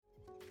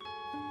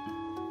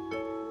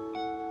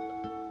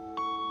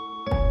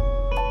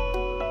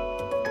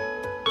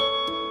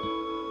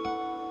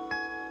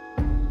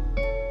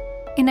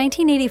In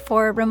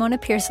 1984, Ramona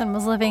Pierson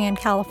was living in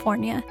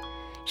California.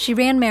 She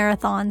ran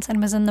marathons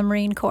and was in the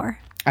Marine Corps.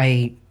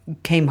 I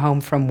came home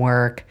from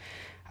work.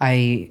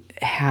 I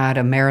had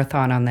a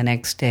marathon on the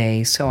next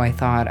day, so I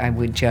thought I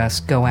would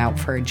just go out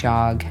for a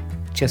jog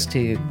just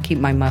to keep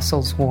my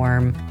muscles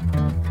warm.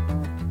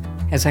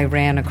 As I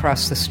ran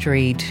across the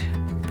street,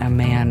 a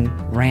man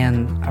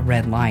ran a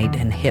red light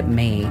and hit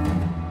me.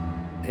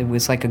 It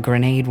was like a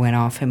grenade went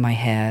off in my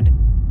head.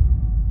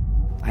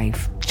 I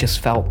just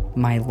felt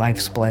my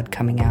life's blood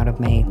coming out of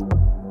me.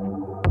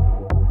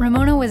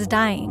 Ramona was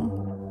dying,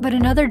 but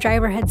another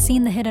driver had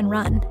seen the hit and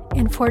run,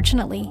 and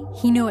fortunately,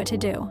 he knew what to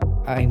do.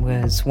 I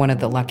was one of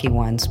the lucky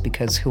ones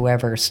because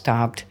whoever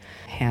stopped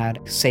had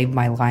saved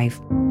my life.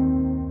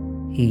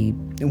 He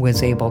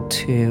was able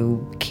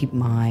to keep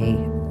my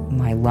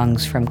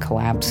lungs from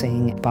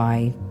collapsing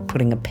by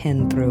putting a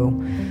pin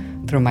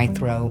through my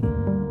throat.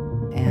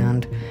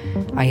 And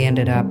I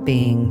ended up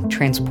being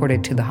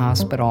transported to the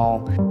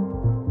hospital.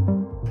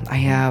 I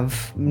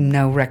have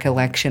no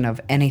recollection of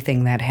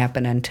anything that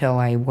happened until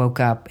I woke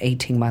up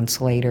 18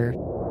 months later.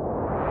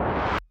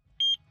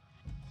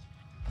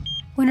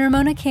 When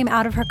Ramona came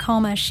out of her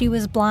coma, she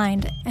was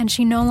blind, and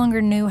she no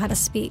longer knew how to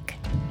speak.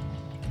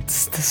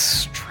 It's the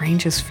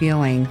strangest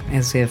feeling,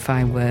 as if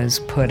I was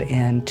put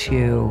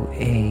into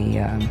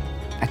a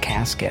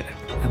casket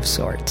of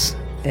sorts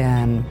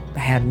and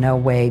had no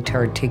way to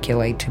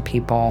articulate to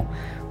people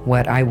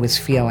what I was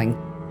feeling.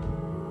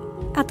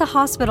 At the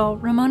hospital,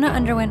 Ramona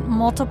underwent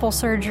multiple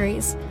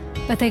surgeries,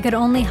 but they could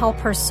only help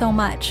her so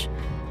much.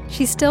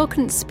 She still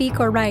couldn't speak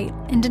or write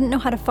and didn't know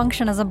how to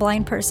function as a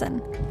blind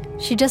person.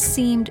 She just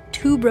seemed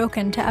too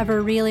broken to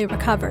ever really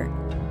recover.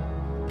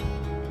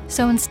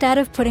 So instead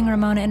of putting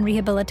Ramona in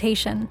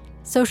rehabilitation,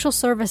 social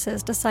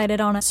services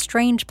decided on a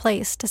strange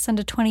place to send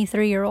a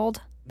 23-year-old.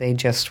 They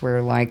just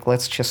were like,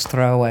 let's just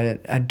throw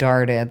a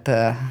dart at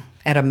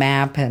a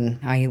map, and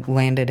I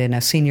landed in a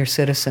senior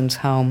citizens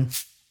home.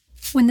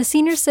 When the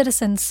senior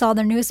citizens saw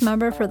their newest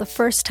member for the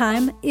first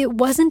time, it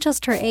wasn't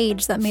just her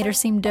age that made her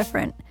seem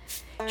different.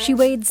 She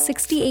weighed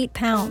 68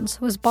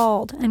 pounds, was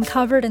bald, and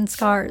covered in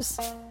scars.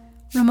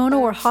 Ramona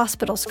wore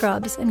hospital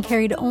scrubs and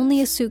carried only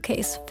a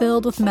suitcase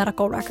filled with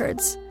medical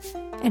records,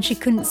 and she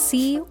couldn't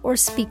see or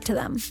speak to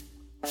them.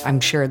 I'm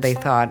sure they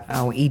thought,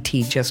 oh,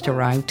 E.T. just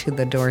arrived to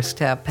the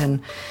doorstep,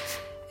 and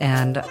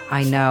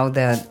I know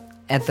that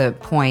at the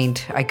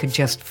point I could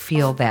just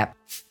feel that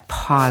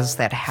pause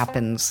that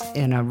happens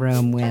in a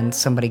room when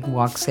somebody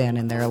walks in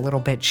and they're a little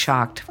bit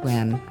shocked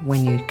when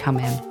you come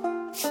in.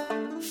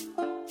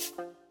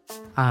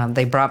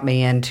 They brought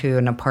me into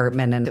an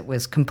apartment and it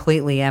was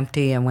completely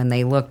empty, and when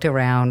they looked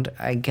around,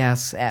 I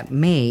guess, at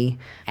me,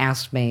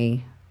 asked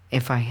me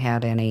if I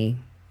had any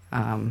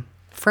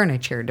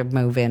furniture to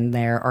move in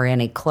there or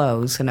any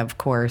clothes, and of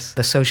course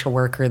the social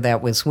worker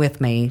that was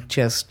with me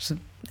just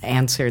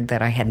answered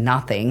that I had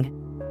nothing.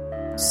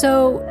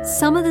 So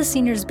some of the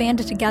seniors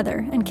banded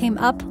together and came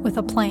up with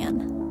a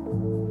plan.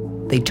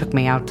 They took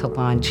me out to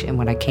lunch, and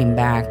when I came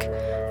back,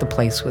 the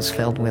place was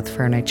filled with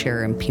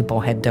furniture and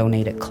people had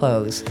donated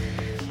clothes.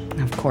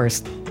 And of course,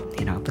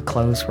 the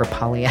clothes were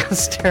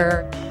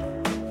polyester.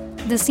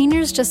 The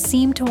seniors just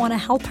seemed to want to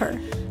help her.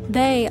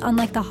 They,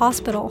 unlike the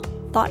hospital,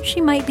 thought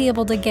she might be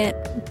able to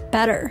get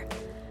better.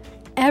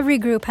 Every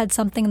group had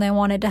something they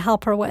wanted to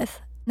help her with.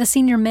 The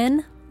senior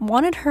men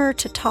wanted her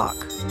to talk.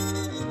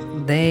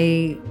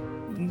 They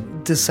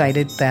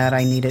decided that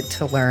I needed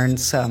to learn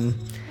some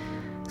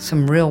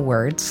real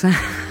words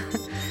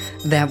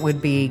that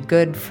would be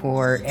good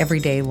for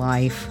everyday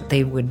life.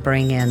 They would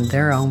bring in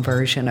their own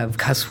version of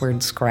cuss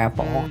word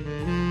scrabble.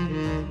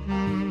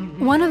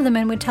 One of the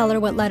men would tell her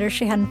what letters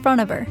she had in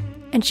front of her,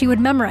 and she would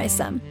memorize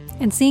them.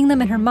 And seeing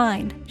them in her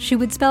mind, she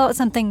would spell out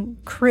something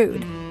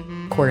crude.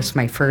 Of course,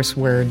 my first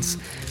words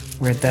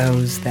were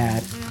those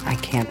that I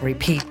can't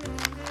repeat.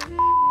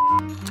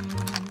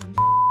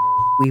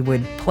 We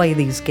would play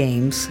these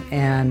games,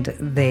 and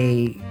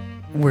they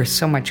were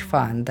so much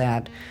fun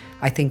that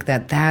I think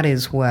that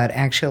is what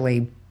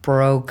actually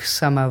broke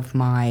some of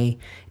my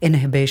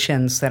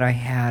inhibitions that I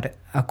had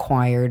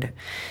acquired.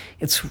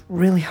 It's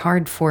really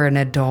hard for an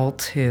adult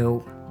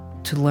to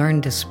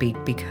learn to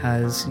speak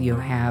because you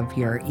have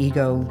your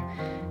ego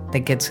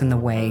that gets in the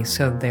way.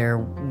 So there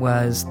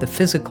was the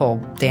physical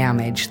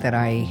damage that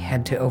I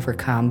had to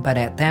overcome, but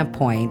at that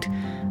point,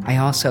 I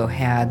also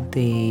had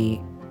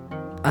the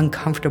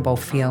uncomfortable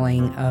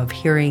feeling of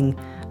hearing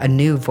a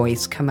new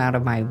voice come out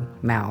of my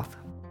mouth.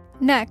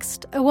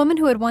 Next, a woman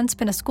who had once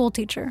been a school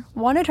teacher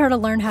wanted her to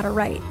learn how to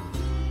write.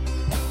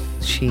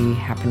 She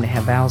happened to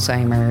have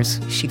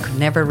Alzheimer's. She could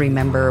never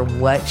remember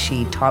what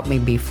she taught me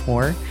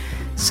before,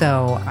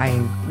 so I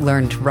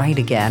learned to write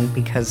again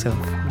because of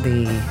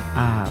the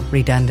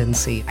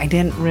redundancy. I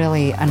didn't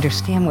really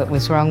understand what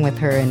was wrong with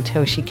her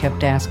until she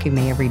kept asking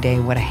me every day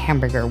what a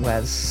hamburger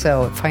was,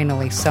 so it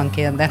finally sunk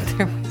in that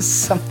there was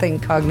something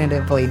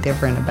cognitively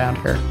different about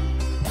her.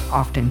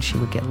 often she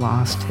would get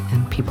lost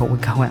and people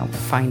would go out and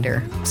find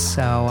her.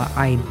 So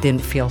I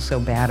didn't feel so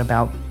bad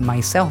about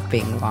myself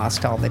being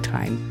lost all the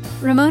time.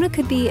 Ramona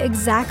could be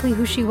exactly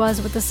who she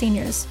was with the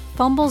seniors,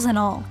 fumbles and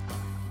all.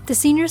 The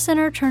senior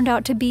center turned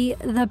out to be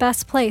the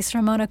best place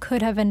Ramona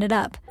could have ended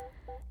up.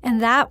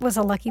 And that was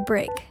a lucky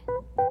break.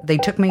 They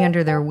took me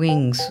under their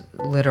wings,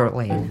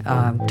 literally,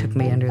 took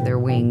me under their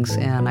wings,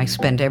 and I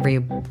spent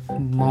every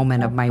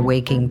moment of my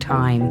waking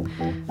time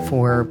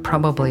for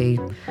probably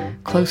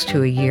close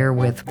to a year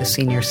with the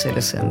senior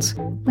citizens.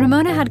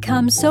 Ramona had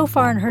come so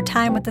far in her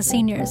time with the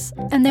seniors,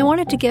 and they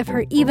wanted to give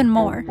her even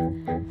more.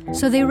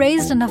 So they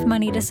raised enough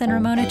money to send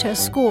Ramona to a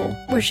school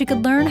where she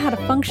could learn how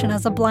to function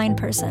as a blind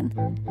person.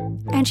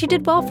 And she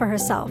did well for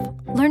herself.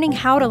 Learning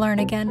how to learn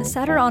again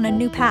set her on a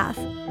new path.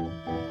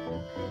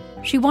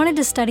 She wanted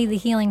to study the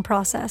healing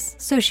process,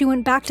 so she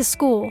went back to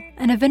school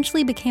and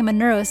eventually became a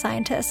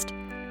neuroscientist.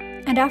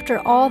 And after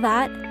all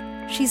that,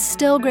 she's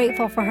still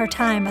grateful for her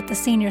time at the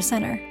senior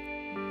center.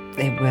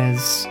 It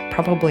was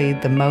probably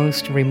the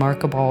most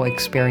remarkable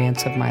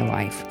experience of my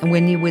life. And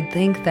when you would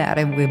think that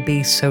it would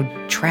be so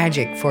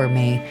tragic for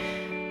me,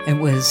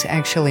 it was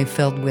actually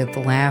filled with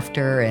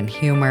laughter and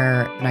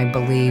humor, and I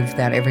believe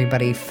that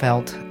everybody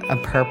felt a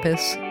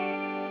purpose.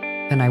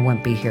 And I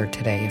wouldn't be here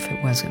today if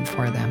it wasn't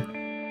for them.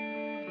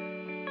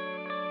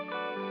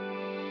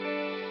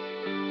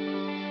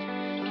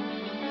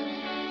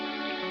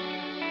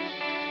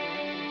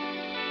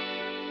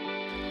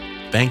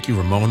 Thank you,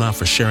 Ramona,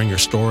 for sharing your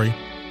story.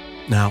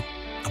 Now,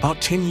 about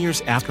 10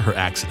 years after her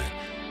accident,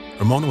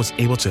 Ramona was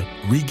able to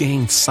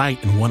regain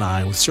sight in one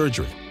eye with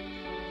surgery.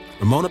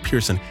 Ramona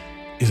Pierson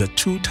is a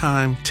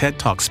 2-time TED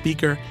Talk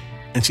speaker,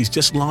 and she's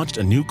just launched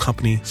a new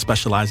company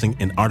specializing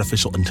in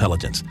artificial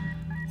intelligence.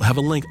 We'll have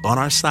a link on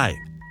our site,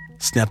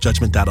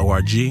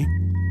 snapjudgment.org.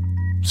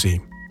 See,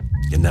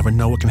 you never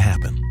know what can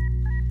happen.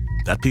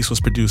 That piece was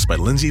produced by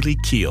Lindsey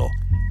Keel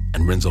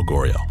and Renzo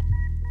Gorrio.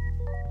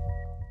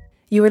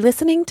 You are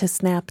listening to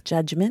Snap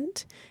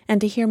Judgment,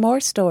 and to hear more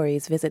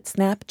stories, visit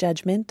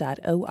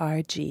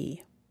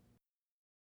snapjudgment.org.